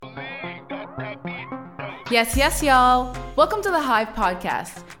Yes, yes, y'all. Welcome to the Hive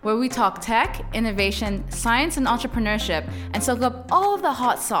podcast, where we talk tech, innovation, science, and entrepreneurship, and soak up all of the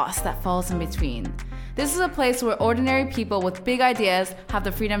hot sauce that falls in between. This is a place where ordinary people with big ideas have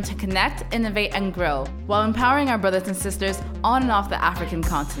the freedom to connect, innovate, and grow, while empowering our brothers and sisters on and off the African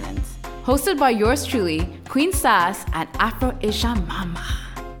continent. Hosted by yours truly, Queen Sass and Afro-Asia Mama,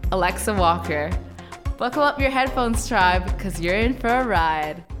 Alexa Walker. Buckle up your headphones, tribe, because you're in for a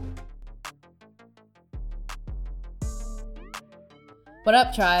ride. What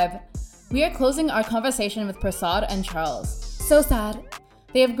up, tribe? We are closing our conversation with Pursod and Charles. So sad.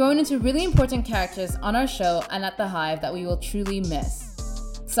 They have grown into really important characters on our show and at the Hive that we will truly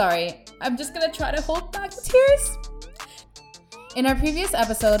miss. Sorry, I'm just gonna try to hold back the tears. In our previous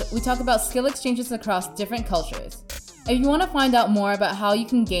episode, we talk about skill exchanges across different cultures. If you want to find out more about how you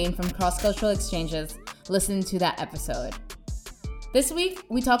can gain from cross-cultural exchanges, listen to that episode. This week,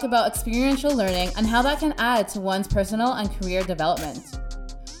 we talk about experiential learning and how that can add to one's personal and career development.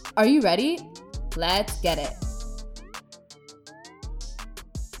 Are you ready? Let's get it.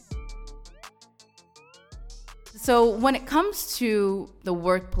 So when it comes to the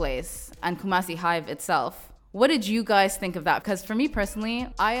workplace and Kumasi Hive itself, what did you guys think of that? Because for me personally,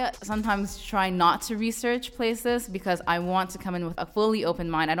 I sometimes try not to research places because I want to come in with a fully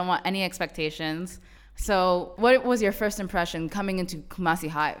open mind. I don't want any expectations. So what was your first impression coming into Kumasi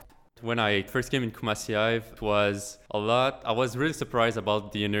Hive? When I first came in Kumasi Hive, it was a lot. I was really surprised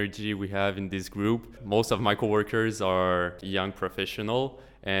about the energy we have in this group. Most of my coworkers are young professionals,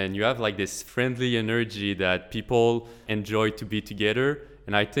 and you have like this friendly energy that people enjoy to be together.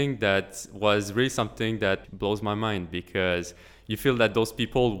 And I think that was really something that blows my mind, because you feel that those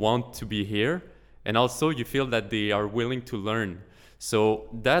people want to be here, and also you feel that they are willing to learn. So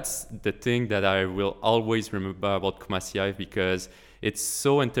that's the thing that I will always remember about Kumasi Hive, because it's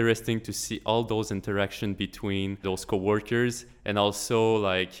so interesting to see all those interactions between those coworkers, and also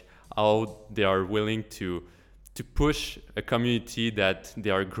like how they are willing to push a community that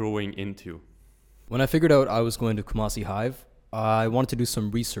they are growing into. When I figured out I was going to Kumasi Hive, I wanted to do some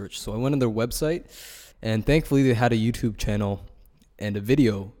research. So I went on their website, and thankfully they had a YouTube channel and a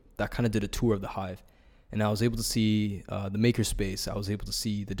video that kind of did a tour of the Hive. And I was able to see the makerspace. I was able to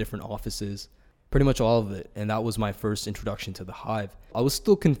see the different offices, pretty much all of it. And that was my first introduction to the Hive. I was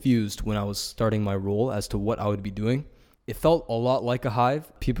still confused when I was starting my role as to what I would be doing. It felt a lot like a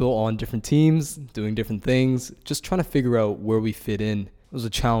Hive. People on different teams, doing different things, just trying to figure out where we fit in. It was a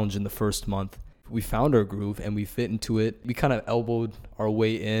challenge in the first month. We found our groove and we fit into it. We kind of elbowed our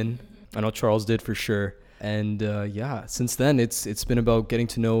way in. I know Charles did for sure. And since then, it's been about getting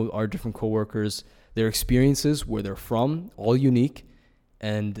to know our different coworkers, their experiences, where they're from, all unique,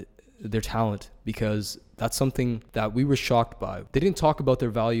 and their talent, because that's something that we were shocked by. They didn't talk about their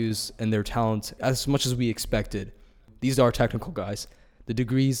values and their talents as much as we expected. These are technical guys. The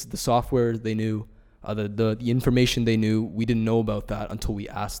degrees, the software they knew, the information they knew, we didn't know about that until we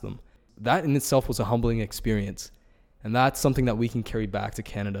asked them. That in itself was a humbling experience. And that's something that we can carry back to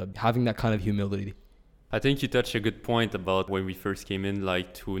Canada, having that kind of humility. I think you touched a good point about when we first came in,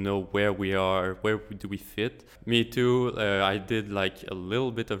 like to know where we are, where do we fit. Me too. I did like a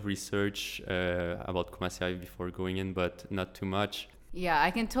little bit of research about Kumasi Hive before going in, but not too much. Yeah,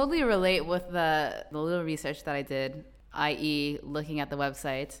 I can totally relate with the little research that I did, i.e. looking at the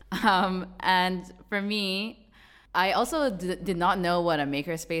website. And for me, I also did not know what a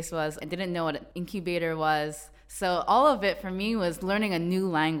makerspace was. I didn't know what an incubator was. So all of it for me was learning a new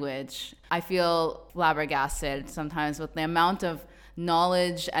language. I feel flabbergasted sometimes with the amount of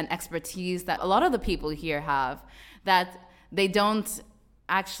knowledge and expertise that a lot of the people here have that they don't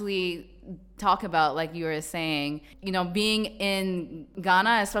actually talk about, like you were saying. You know, being in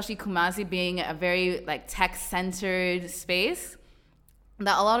Ghana, especially Kumasi, being a very like tech-centered space,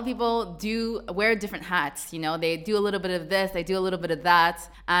 that a lot of people do wear different hats. You know, they do a little bit of this, they do a little bit of that,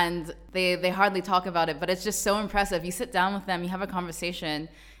 and they hardly talk about it, but it's just so impressive. You sit down with them, you have a conversation,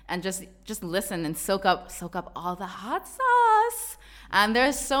 and just listen and soak up all the hot sauce. And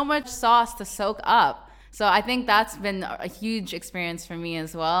there's so much sauce to soak up. So I think that's been a huge experience for me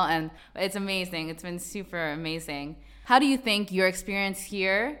as well, and it's amazing. It's been super amazing. How do you think your experience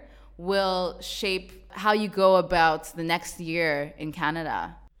here will shape how you go about the next year in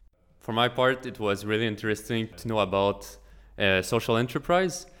Canada? For my part, it was really interesting to know about social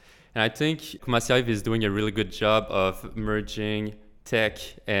enterprise. And I think Kumasi Hive is doing a really good job of merging tech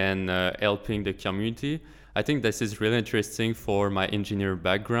and helping the community. I think this is really interesting for my engineer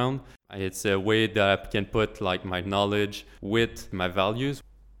background. It's a way that I can put like my knowledge with my values.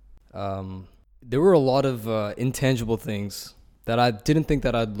 There were a lot of intangible things that I didn't think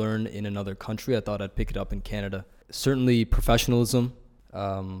that I'd learn in another country. I thought I'd pick it up in Canada. Certainly professionalism,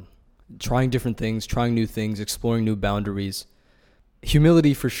 trying different things, trying new things, exploring new boundaries.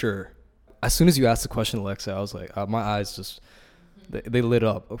 Humility for sure. As soon as you asked the question, Alexa, I was like, my eyes just, they lit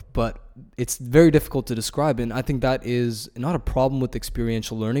up. But it's very difficult to describe. And I think that is not a problem with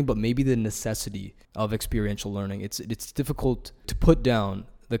experiential learning, but maybe the necessity of experiential learning. It's difficult to put down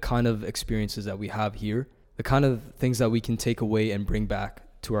the kind of experiences that we have here, the kind of things that we can take away and bring back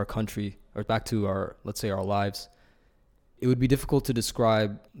to our country or back to our, let's say, our lives. It would be difficult to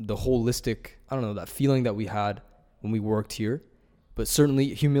describe the holistic, that feeling that we had when we worked here. But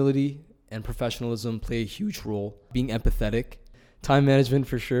certainly humility and professionalism play a huge role. Being empathetic, time management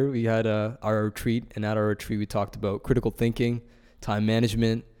for sure. We had our retreat, and at our retreat we talked about critical thinking, time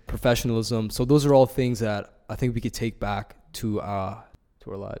management, professionalism. So those are all things that I think we could take back to our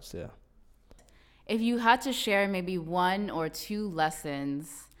lives. Yeah. If you had to share maybe one or two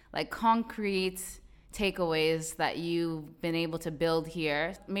lessons, like concrete takeaways that you've been able to build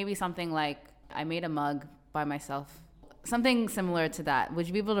here, maybe something like I made a mug by myself, something similar to that. Would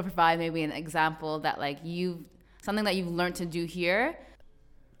you be able to provide maybe an example that something that you've learned to do here?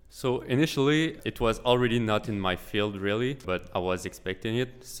 So initially, it was already not in my field really, but I was expecting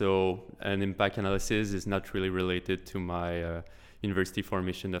it. So an impact analysis is not really related to my university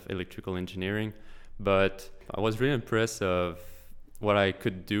formation of electrical engineering, but I was really impressed of what I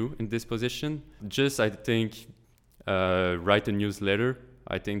could do in this position. Just, I think, write a newsletter.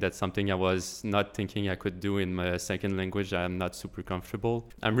 I think that's something I was not thinking I could do in my second language. I'm not super comfortable.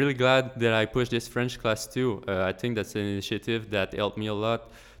 I'm really glad that I pushed this French class too. I think that's an initiative that helped me a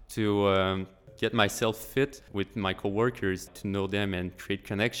lot to get myself fit with my coworkers, to know them and create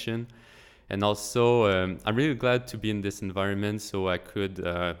connection. And also, I'm really glad to be in this environment so I could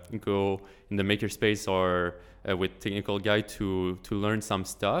go in the makerspace or with technical guy to learn some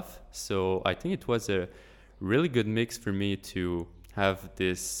stuff. So I think it was a really good mix for me to have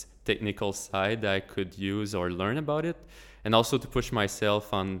this technical side that I could use or learn about it, and also to push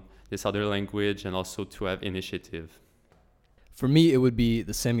myself on this other language and also to have initiative. For me, it would be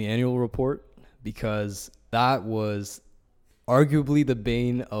the semi-annual report, because that was arguably the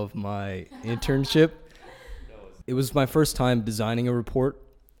bane of my internship. It was my first time designing a report,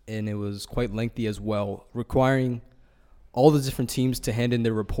 and it was quite lengthy as well. Requiring all the different teams to hand in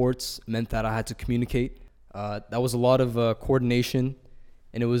their reports meant that I had to communicate. That was a lot of coordination,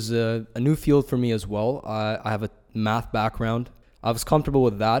 and it was a new field for me as well. I have a math background. I was comfortable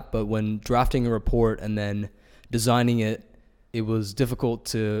with that, but when drafting a report and then designing it, it was difficult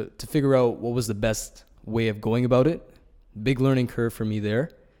to figure out what was the best way of going about it. Big learning curve for me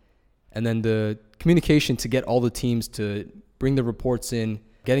there. And then the communication to get all the teams to bring the reports in,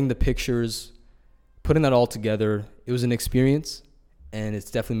 getting the pictures, putting that all together. It was an experience, and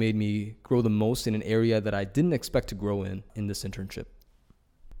it's definitely made me grow the most in an area that I didn't expect to grow in this internship.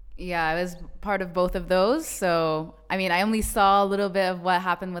 Yeah, I was part of both of those. So, I only saw a little bit of what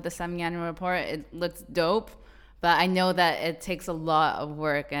happened with the semi-annual report. It looks dope, but I know that it takes a lot of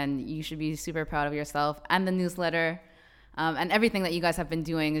work, and you should be super proud of yourself and the newsletter. And everything that you guys have been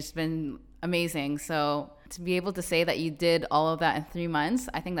doing has been amazing. So to be able to say that you did all of that in 3 months,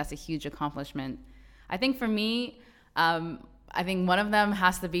 I think that's a huge accomplishment. I think for me, I think one of them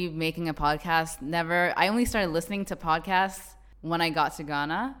has to be making a podcast. I only started listening to podcasts when I got to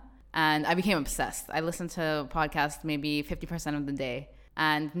Ghana, and I became obsessed. I listened to podcasts maybe 50% of the day.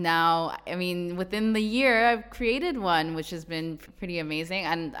 And now, within the year, I've created one, which has been pretty amazing.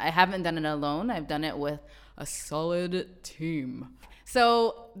 And I haven't done it alone. I've done it with a solid team.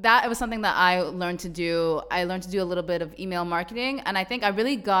 So that was something that I learned to do. I learned to do a little bit of email marketing. And I think I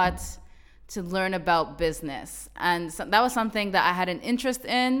really got to learn about business. And so that was something that I had an interest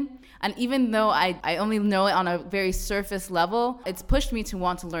in. And even though I only know it on a very surface level, it's pushed me to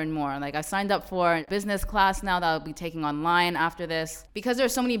want to learn more. Like, I signed up for a business class now that I'll be taking online after this. Because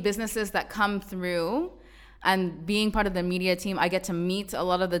there's so many businesses that come through, and being part of the media team, I get to meet a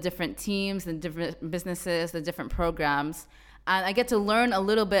lot of the different teams, the different businesses, the different programs. And I get to learn a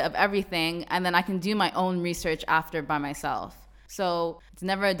little bit of everything, and then I can do my own research after by myself. So it's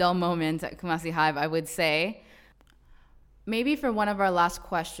never a dull moment at Kumasi Hive, I would say. Maybe for one of our last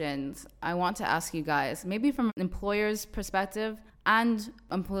questions, I want to ask you guys, maybe from an employer's perspective and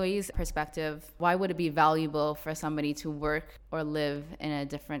employees' perspective, why would it be valuable for somebody to work or live in a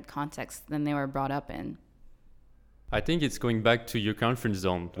different context than they were brought up in? I think it's going back to your comfort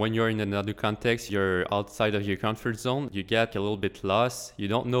zone. When you're in another context, you're outside of your comfort zone, you get a little bit lost. You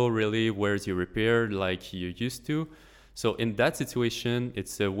don't know really where's your repair like you used to. So in that situation,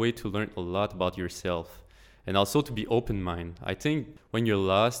 it's a way to learn a lot about yourself. and also to be open-minded. I think when you're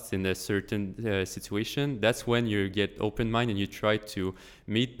lost in a certain situation, that's when you get open-minded and you try to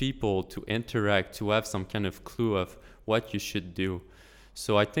meet people, to interact, to have some kind of clue of what you should do.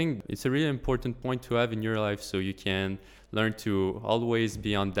 So I think it's a really important point to have in your life, so you can learn to always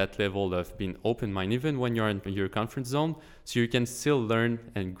be on that level of being open-minded, even when you're in your comfort zone, so you can still learn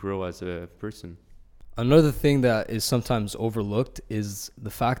and grow as a person. Another thing that is sometimes overlooked is the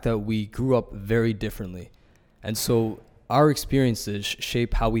fact that we grew up very differently. And so our experiences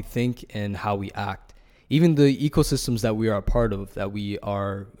shape how we think and how we act. Even the ecosystems that we are a part of, that we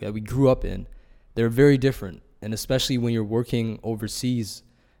grew up in, they're very different. And especially when you're working overseas,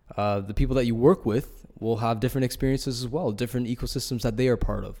 the people that you work with will have different experiences as well, different ecosystems that they are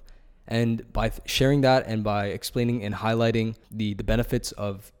part of. And by sharing that and by explaining and highlighting the benefits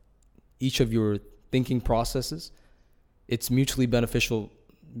of each of your thinking processes, it's mutually beneficial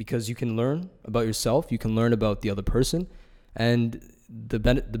because you can learn about yourself, you can learn about the other person, and the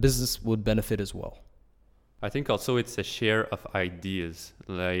business would benefit as well. I think also it's a share of ideas.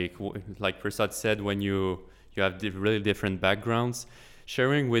 Like Pursod said, when you have really different backgrounds,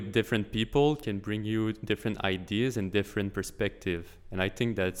 sharing with different people can bring you different ideas and different perspective. And I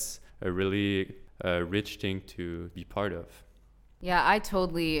think that's a really rich thing to be part of. Yeah, I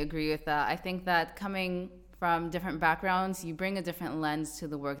totally agree with that. I think that coming from different backgrounds, you bring a different lens to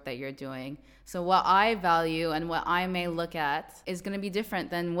the work that you're doing. So what I value and what I may look at is going to be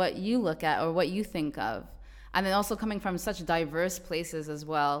different than what you look at or what you think of. And then also coming from such diverse places as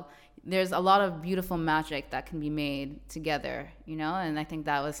well, there's a lot of beautiful magic that can be made together, you know? And I think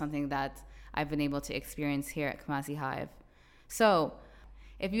that was something that I've been able to experience here at Kumasi Hive. So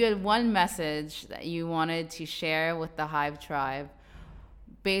if you had one message that you wanted to share with the Hive tribe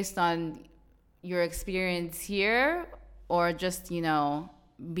based on your experience here, or just, you know,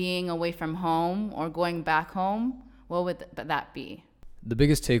 being away from home or going back home, what would that be? The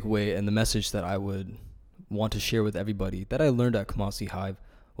biggest takeaway and the message that I would want to share with everybody that I learned at Kumasi Hive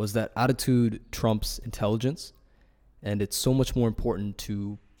was that attitude trumps intelligence, and it's so much more important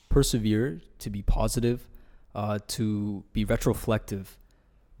to persevere, to be positive, to be retroflective,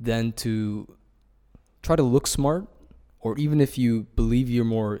 than to try to look smart, or even if you believe you're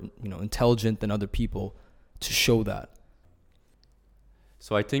more, intelligent than other people, to show that.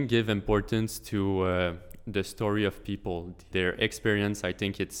 So I think give importance to the story of people, their experience. I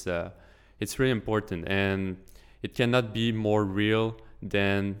think it's really important, and it cannot be more real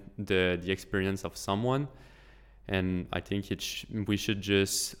than the experience of someone. And I think we should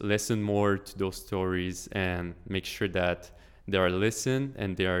just listen more to those stories and make sure that they are listened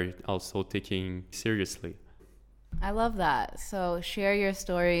and they are also taken seriously. I love that. So share your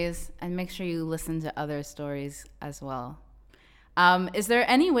stories and make sure you listen to other stories as well. Is there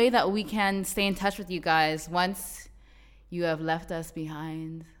any way that we can stay in touch with you guys once you have left us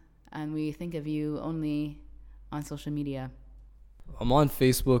behind and we think of you only on social media? I'm on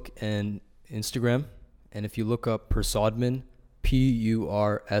Facebook and Instagram, and if you look up Pursodman,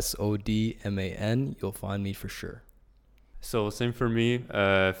 Pursodman, you'll find me for sure. So same for me,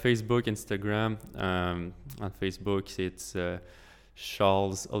 Facebook, Instagram. On Facebook, it's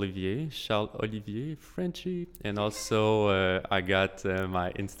Charles-Olivier, Frenchy. And also I got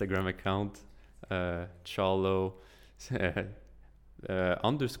my Instagram account, Charlo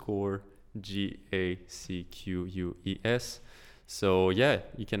 _GACQUES. So yeah,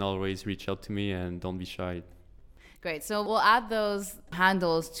 you can always reach out to me and don't be shy. Great. So we'll add those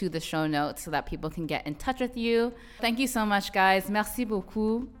handles to the show notes so that people can get in touch with you. Thank you so much, guys. Merci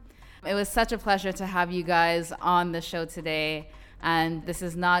beaucoup. It was such a pleasure to have you guys on the show today. And this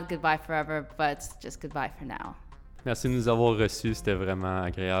is not goodbye forever, but just goodbye for now. Merci de nous avoir reçus. C'était vraiment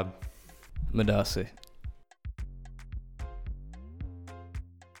agréable. Madase.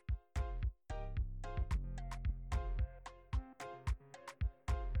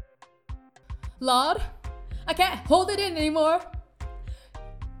 Lord, I can't hold it in anymore.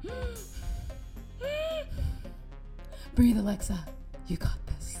 Breathe, Alexa. You got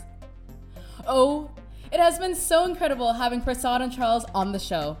this. Oh, it has been so incredible having Pursod and Charles on the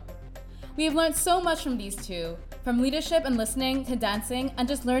show. We have learned so much from these two, from leadership and listening to dancing and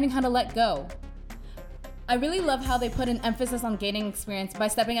just learning how to let go. I really love how they put an emphasis on gaining experience by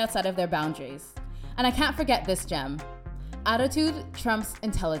stepping outside of their boundaries. And I can't forget this gem. Attitude trumps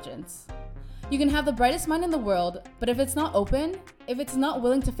intelligence. You can have the brightest mind in the world, but if it's not open, if it's not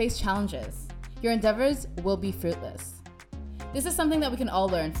willing to face challenges, your endeavors will be fruitless. This is something that we can all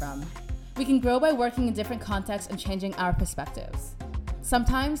learn from. We can grow by working in different contexts and changing our perspectives.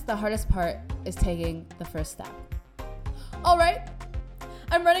 Sometimes the hardest part is taking the first step. All right,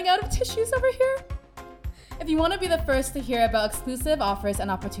 I'm running out of tissues over here. If you want to be the first to hear about exclusive offers and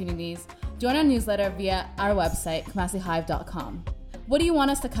opportunities, join our newsletter via our website, kumasihive.com. What do you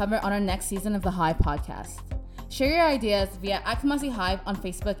want us to cover on our next season of the Hive podcast? Share your ideas via @KumasiHive on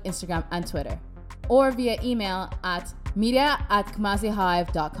Facebook, Instagram, and Twitter, or via email at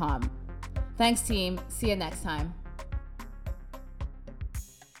media@kumasihive.com. Thanks, team. See you next time.